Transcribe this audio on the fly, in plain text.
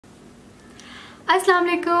अस्सलाम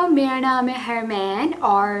वालेकुम, मेरा नाम है हरमैन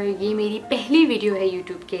और ये मेरी पहली वीडियो है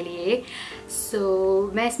यूट्यूब के लिए।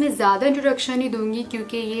 मैं इसमें ज़्यादा इंट्रोडक्शन नहीं दूंगी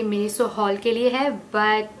क्योंकि ये मिनीसो हॉल के लिए है।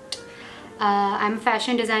 But I am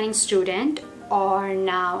fashion designing student और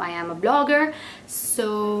now I am a blogger.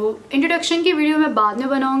 Introduction की वीडियो मैं बाद में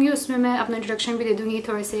बनाऊंगी, उसमें मैं अपना इंट्रोडक्शन भी दे दूंगी,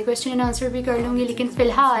 थोड़े से क्वेश्चन एंड आंसर भी कर लूँगी। लेकिन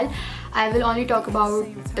फ़िलहाल I will only talk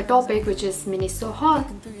about the topic which is Miniso hall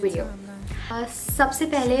video. सबसे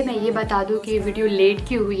पहले मैं ये बता दूं कि वीडियो लेट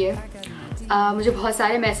क्यों हुई है। मुझे बहुत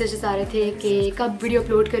सारे मैसेजेस आ रहे थे कि कब वीडियो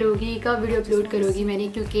अपलोड करोगी। मैंने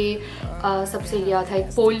क्योंकि सबसे लिया था, एक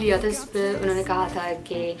पोल लिया था, इस पर उन्होंने कहा था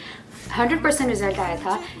कि 100% रिज़ल्ट आया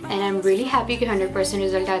था and I am really happy कि 100%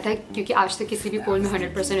 रिज़ल्ट आया था क्योंकि आज तक किसी भी पोल में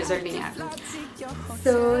 100% रिज़ल्ट नहीं आया।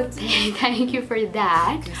 Thank you for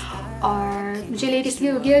that. और मुझे लेट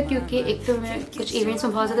इसलिए हो गया क्योंकि एक तो मैं कुछ इवेंट्स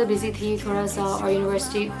में बहुत ज़्यादा बिजी थी थोड़ा सा, और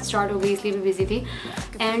यूनिवर्सिटी स्टार्ट हो गई इसलिए भी बिजी थी।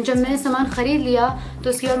 एंड जब मैंने सामान ख़रीद लिया तो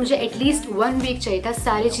उसके बाद मुझे एटलीस्ट 1 वीक चाहिए था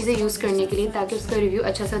सारी चीज़ें यूज़ करने के लिए, ताकि उसका रिव्यू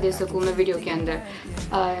अच्छा सा दे सकूँ मैं वीडियो के अंदर।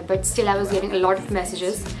 But still I was getting a lot of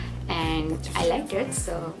messages and I like it,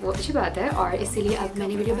 सो वो अच्छी बात है। और इसीलिए अब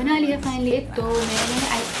मैंने वीडियो बना लिया फाइनली। तो मैंने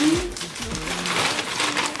आई थिंक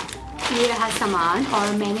ये रहा सामान,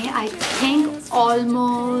 और मैंने आई थिंक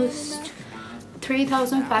ऑलमोस्ट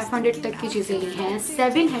 3500 तक की चीज़ें ली हैं।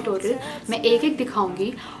 7 है टोटल। मैं एक एक दिखाऊंगी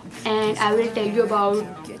and I will tell you about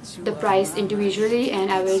the price individually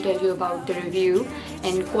and I will tell you about the review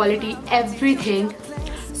and quality everything.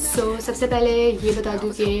 सबसे पहले ये बता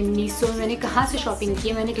दूँ कि मिनीसो मैंने कहाँ से शॉपिंग की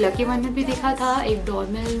है। मैंने एक लकी वन में भी देखा था, एक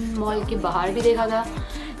डॉर्मल मॉल के बाहर भी देखा था,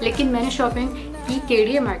 लेकिन मैंने शॉपिंग की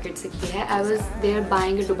केडिया मार्केट से की है। I was there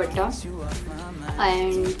buying a dupatta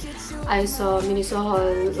and I saw Miniso hall,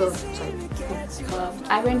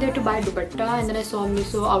 I went there to buy dupatta and then I saw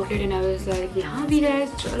Miniso outlet and I was like यहाँ भी है,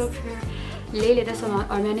 चलो फिर ले लेता सामान।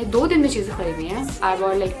 और मैंने 2 दिन में चीज़ें खरीदी हैं। I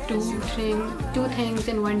bought like two things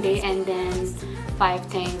in one day and then 5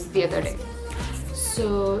 things the other day.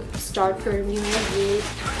 Start करूँगी मैं। ये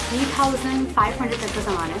 3500 तक का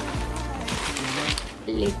सामान है,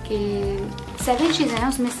 लेकिन 7 चीज़ें हैं,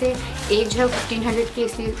 उसमें से एक जो है 1500 की,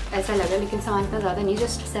 इसलिए ऐसा लगा, लेकिन सामान इतना ज़्यादा नहीं,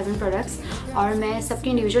 जस्ट 7 प्रोडक्ट्स। और मैं सबकी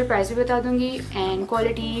इंडिविजुअल प्राइस भी बता दूंगी एंड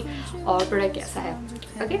क्वालिटी और प्रोडक्ट कैसा है।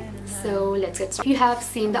 Okay, so let's get started. You have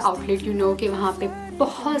seen the outlet, you know कि वहाँ पे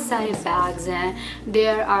बहुत सारे बैग्स हैं।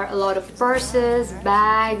 There are a lot of purses,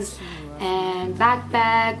 bags and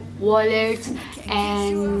backpack, wallets,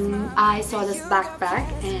 and I saw this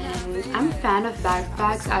backpack and I'm a fan of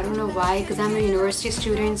backpacks. I don't know why, because I'm a university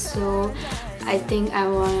student, so I think I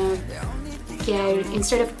want to carry,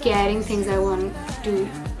 instead of carrying things, I want to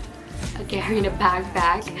carry in a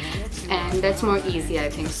backpack, and that's more easy, I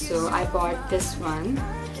think. So I bought this one.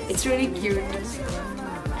 It's really cute.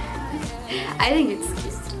 I think it's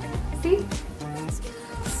cute. See?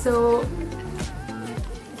 So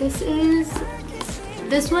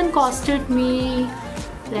this one costed me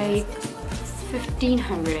like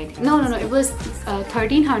 1500, I think. No, it was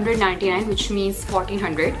 1399, which means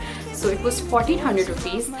 1400. So it was 1400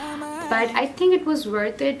 rupees, but I think it was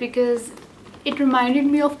worth it because it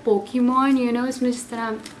reminded me of Pokemon, you know, इसमें जिस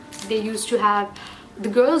तरह they used to have,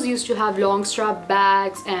 the girls used to have long strap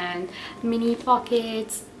bags and mini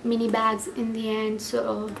pockets, mini bags in the end,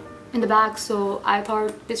 in the back. So I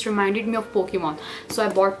thought this reminded me of Pokemon, so I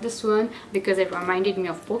bought this one because it reminded me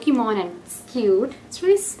of Pokemon and it's cute. It's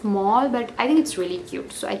really small but I think it's really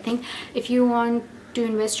cute. So I think if you want to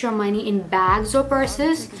invest your money in bags or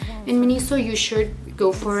purses in Miniso, you should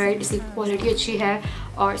go for it. इसकी quality अच्छी है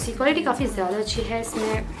और इसकी quality काफ़ी ज़्यादा अच्छी है।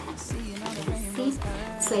 इसमें see,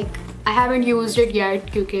 it's like I haven't used it yet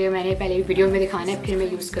क्योंकि मैंने पहले वीडियो में दिखाना है, फिर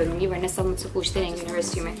मैं यूज़ करूँगी, वरना सब मुझसे पूछते रहेंगे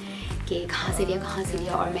यूनिवर्सिटी में कि कहाँ से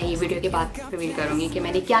लिया, और मैं ये वीडियो के बाद रिवील करूँगी कि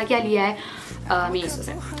मैंने क्या क्या लिया है मीशो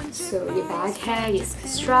से। ये बैग है, ये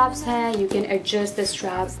स्ट्रैप्स हैं, you can adjust the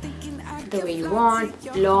strap the way you want,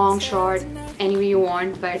 long short, any way you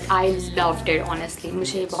want, but I loved it honestly.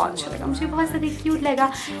 मुझे बहुत अच्छा लगा, मुझे बहुत ज़्यादा क्यूट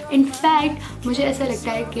लगा। इनफैक्ट मुझे ऐसा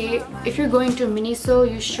लगता है कि if you going to Miniso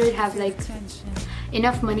you should have like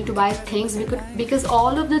enough money to buy things, because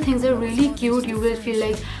all of the things are really cute. You will feel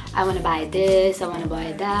like I want to buy this, I want to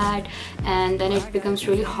buy that, and then it becomes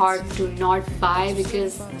really hard to not buy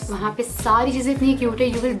because वहाँ पे सारी चीज़ें इतनी cute है.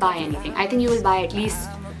 You will buy anything. I think you will buy at least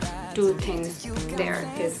 2 things there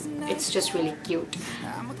because it's just really cute.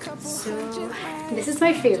 So this is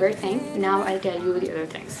my favorite thing. Now I'll tell you the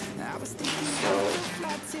other things.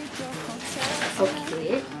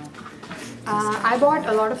 Okay. I bought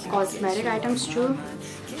a lot of cosmetic items too.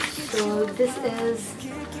 So this is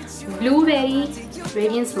Blueberry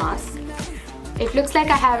Radiance Mask. It looks like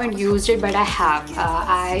I haven't used it, but I have.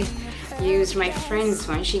 I used my friend's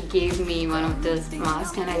one. She gave me one of those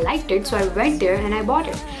masks and I liked it, so I went there and I bought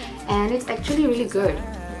it, and it's actually really good.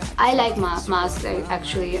 I like masks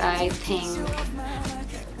actually. I think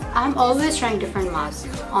I'm always trying different masks,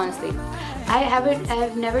 honestly.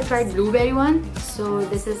 I've never tried blueberry one, so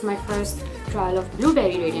this is my first trial of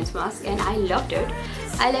blueberry radiance mask and I loved it.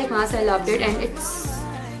 I like masks, I loved it, and it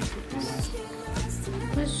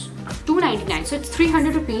was $2.99, so it's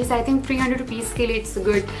 300 rupees. I think 300 rupees ke liye it's a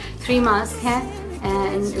good 3 masks hai,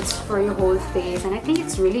 and it's for your whole face, and I think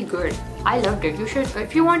it's really good. I loved it. You should,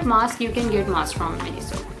 if you want mask, you can get mask from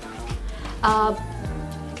Miniso.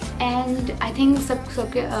 And I think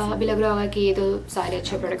सबके अभी लग रहा होगा कि ये तो सारे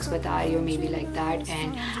अच्छे products बता रही हो, maybe like that.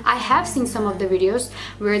 And I have seen some of the videos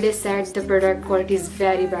where they said the product quality is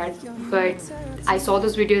very bad, but I saw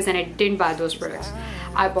those videos and I didn't buy those products.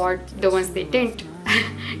 I bought the ones they didn't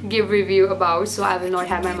give review about, so I will not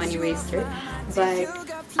have my money wasted. But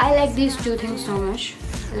I like these two things so much.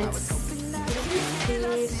 Let's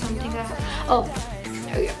see something. Oh,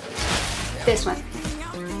 there we go. This one.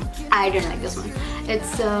 I didn't like this one.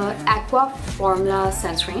 It's Aqua Formula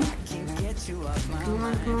Sunscreen.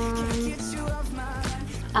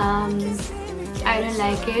 I don't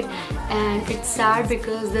like it, and it's sad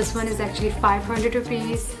because this one is actually 500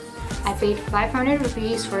 rupees. I paid 500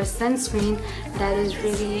 rupees for a sunscreen that is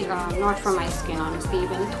really not for my skin, honestly.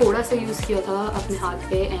 मैंने थोड़ा सा use किया था अपने हाथ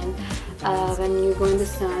पे, and when you go in the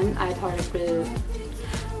sun, I thought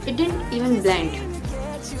it didn't even blend,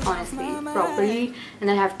 honestly, properly, and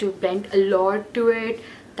I have to blend a lot to it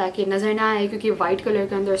ताकि नज़र ना आए, क्योंकि वाइट कलर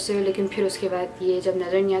के अंदर से, लेकिन फिर उसके बाद ये जब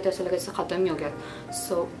नज़र नहीं आया तो ऐसा लगा इससे ख़त्म ही हो गया.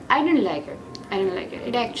 So I didn't like it.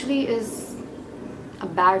 It actually is a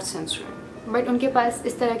bad sunscreen. But उनके पास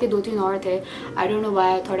इस तरह के 2-3 और थे. I don't know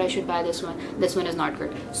why I thought I should buy this one. This one is not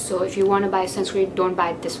good. So if you want to buy sunscreen, don't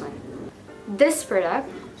buy this one. This product,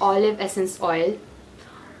 olive essence oil.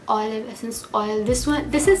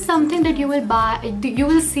 This is something that you will buy, you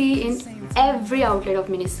will see in every outlet of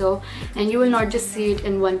Miniso, and you will not just see it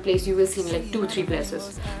in one place, you will see in like 2-3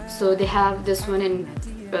 places. So they have this one in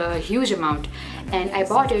a huge amount, and I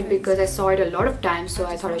bought it because I saw it a lot of times, so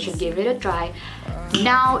I thought I should give it a try.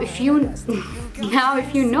 Now if you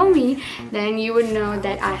know me, then you would know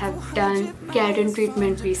that I have done keratin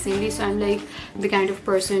treatment recently. So I'm like the kind of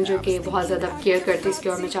person जो कि बहुत ज़्यादा care करती है इसके,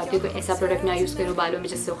 और मैं चाहती हूँ कोई ऐसा product ना use करूँ बालों में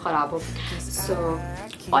जिससे वो ख़राब हो. So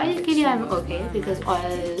oil के लिए I'm okay because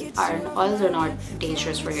oils are not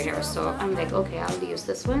dangerous for your hair. So I'm like, okay, I'll use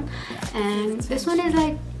this one, and this one is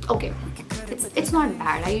like okay. It's not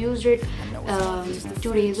bad. I used it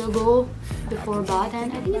 2 days ago before bath,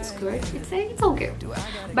 and I think it's good. It's okay.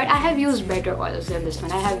 But I have used better oils than this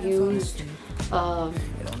one. I have used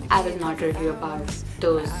I will not review about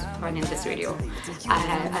those one in this video.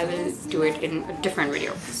 I will do it in a different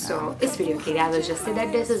video. So this video, okay, I will just say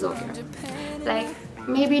that this is okay. Like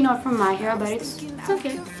maybe not for my hair, but it's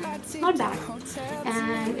okay. Not bad.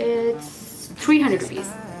 And it's 300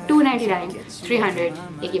 rupees. 299, 300,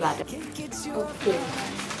 एक ही बात है. Okay.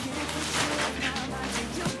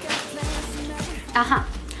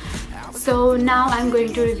 So now I'm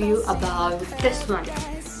going to review about this one.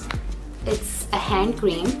 It's a hand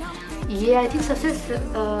cream. Yeah, I think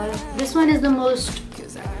this one is the most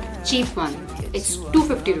cheap one. It's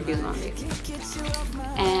 250 rupees only,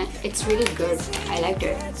 and it's really good. I liked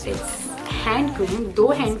it. It's hand cream. 2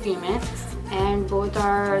 hand cream hai, and both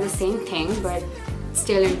are the same thing, but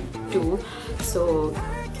still in 2. So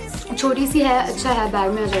छोटी सी है, अच्छा है,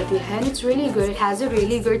 bag में आ जाती है, and it's really good. It has a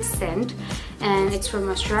really good scent, and it's for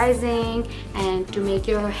moisturizing and to make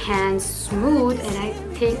your hands smooth, and I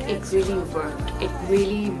think it really worked. It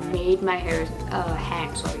really made my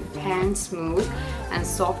hands smooth and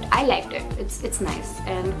soft. I liked it. It's nice,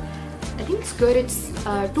 and I think it's good. It's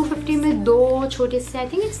 250 में 2 छोटे से. I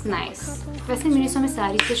think it's nice. वैसे Miniso में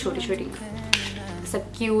सारी से छोटी सब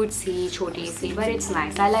cute सी, छोटी सी, but it's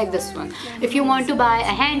nice. I like this one. If you want to buy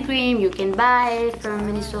a hand cream, you can buy it from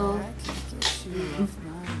Miniso.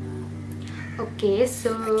 Okay,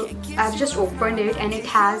 so I've just opened it, and it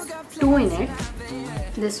has 2 in it.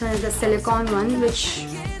 This one is the silicone one, which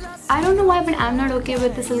I don't know why, but I'm not okay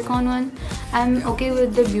with the silicone one. I'm okay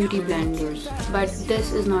with the beauty blenders, but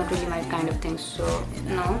this is not really my kind of thing, so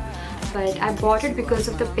no. But I bought it because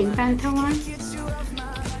of the Pink Panther one.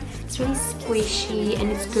 It's really squishy and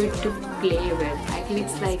it's good to play with. I think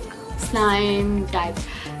it's like slime type.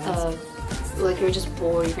 Like you're just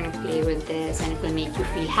bored, you're gonna play with this and it will make you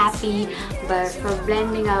feel happy. But for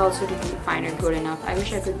blending, I also didn't find it good enough. I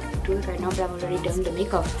wish I could do it right now, but I've already done the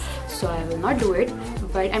makeup, so I will not do it.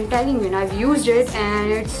 But I'm telling you, I've used it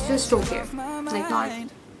and it's just okay. Like not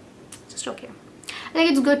just okay. Like,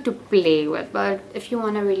 it's good to play with, but if you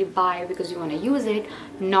want to really buy because you want to use it,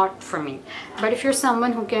 not for me. But if you're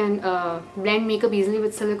someone who can blend makeup easily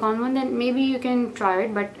with silicone one, then maybe you can try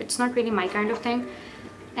it, but it's not really my kind of thing.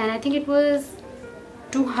 And I think it was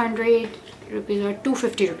 200 rupees or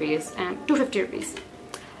 250 rupees, and 250 rupees.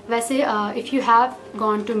 वैसे if you have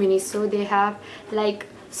gone to Miniso, they have like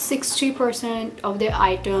 60% of their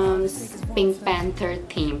items Pink Panther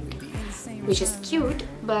themed, which is cute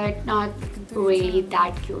but not really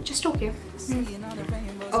that cute, just okay.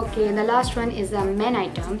 Okay, the last one is a men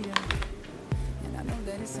item.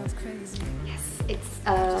 Yes, it's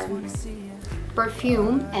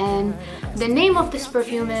perfume, and the name of this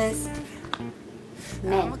perfume is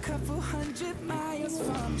Men.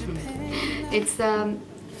 It's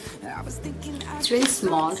really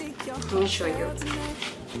small. I'm gonna show you.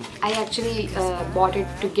 I actually bought it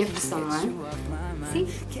to gift someone. See,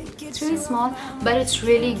 it's really small, but it's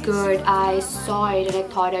really good. I saw it and I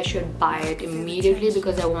thought I should buy it immediately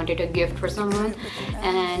because I wanted a gift for someone,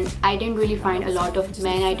 and I didn't really find a lot of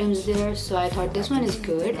men items there, so I thought this one is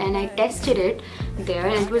good, and I tested it there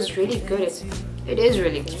and it was really good. It is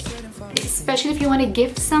really good, especially if you want to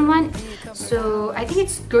gift someone. So I think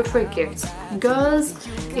it's good for gifts. Girls,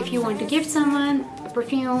 if you want to gift someone a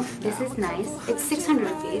perfume, this is nice. It's 600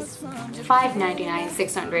 rupees, 599,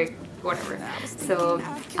 600, whatever. So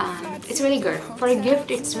it's really good for a gift.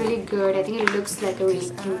 It's really good. I think it looks like a really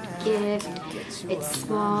cute gift. It's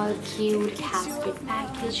small, cute, it has good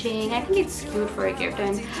packaging. I think it's cute for a gift,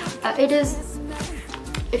 and it is.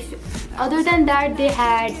 Other than that, they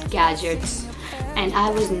had gadgets, and I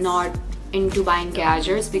was not into buying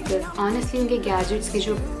gadgets because honestly उनके gadgets की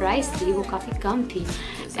जो price थी वो काफ़ी कम थी,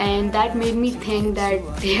 and that made me think that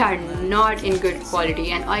they are not in good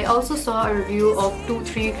quality. And I also saw a review of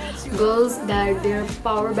 2-3 girls that their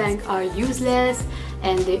power bank are useless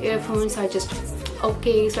and the earphones are just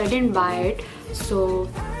okay, so I didn't buy it. So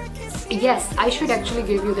yes, I should actually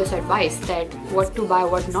give you this advice that what to buy,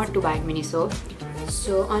 what not to buy at Miniso.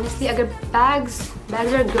 So honestly, agar bags are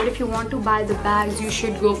good. If you want to buy the bags, you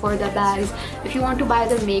should go for the bags. If you want to buy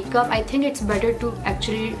the makeup, I think it's better to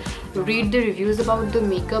actually read the reviews about the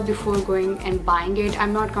makeup before going and buying it.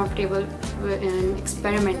 I'm not comfortable in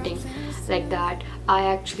experimenting like that. I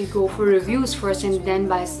actually go for reviews first and then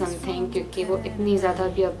buy something, क्योंकि वो इतनी ज़्यादा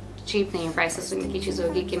भी अब cheap नहीं है prices उनकी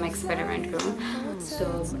चीज़ों की कि मैं experiment करूँ. So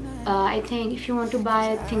I think if you want to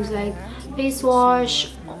buy things like face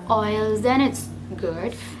wash, oils, then it's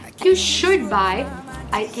good. You should buy,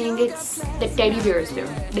 I think it's the teddy bears there.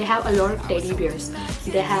 They have a lot of teddy bears.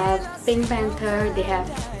 They have Pink Panther, they have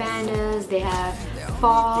pandas, they have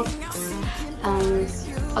fox,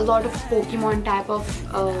 a lot of Pokemon type of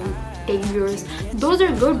teddy bears. Those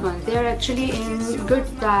are good ones. They are actually in good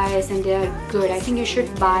price and they are good. I think you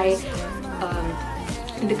should buy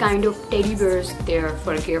the kind of teddy bears there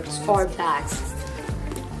for gifts or bags.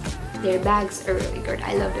 Their bags are really good.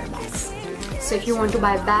 I love their bags. So if you want to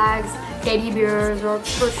buy bags, teddy bears, or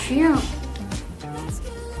perfume,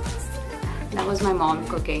 that was my mom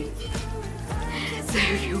cooking. So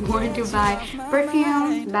if you want to buy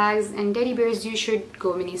perfume, bags and teddy bears, you should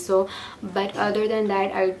go Miniso. But other than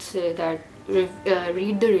that, I would say that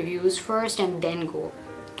read the reviews first and then go.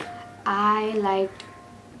 I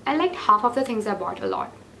liked half of the things I bought a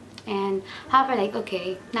lot, and half I like,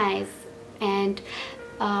 okay, nice. And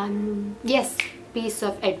yes, piece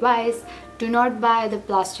of advice, do not buy the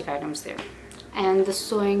plastic items there, and the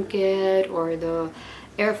sewing kit or the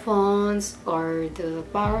earphones or the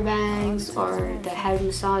power banks or the head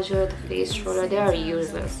massager, the face roller, they are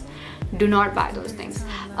useless. Do not buy those things.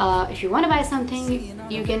 If you want to buy something,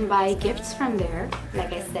 you can buy gifts from there,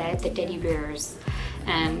 like I said, the teddy bears.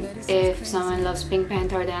 And if someone loves Pink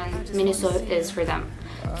Panther, then Miniso is for them.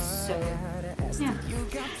 So yeah,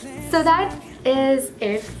 so that is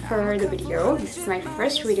it for the video. This is my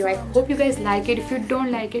first video. I hope you guys like it. If you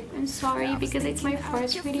don't like it, I'm sorry, because it's my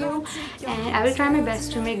first video and I will try my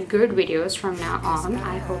best to make good videos from now on.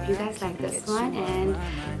 I hope you guys like this one, and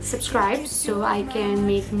subscribe so I can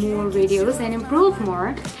make more videos and improve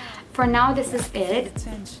more. For now, this is it.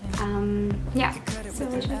 Yeah, so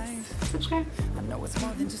just subscribe.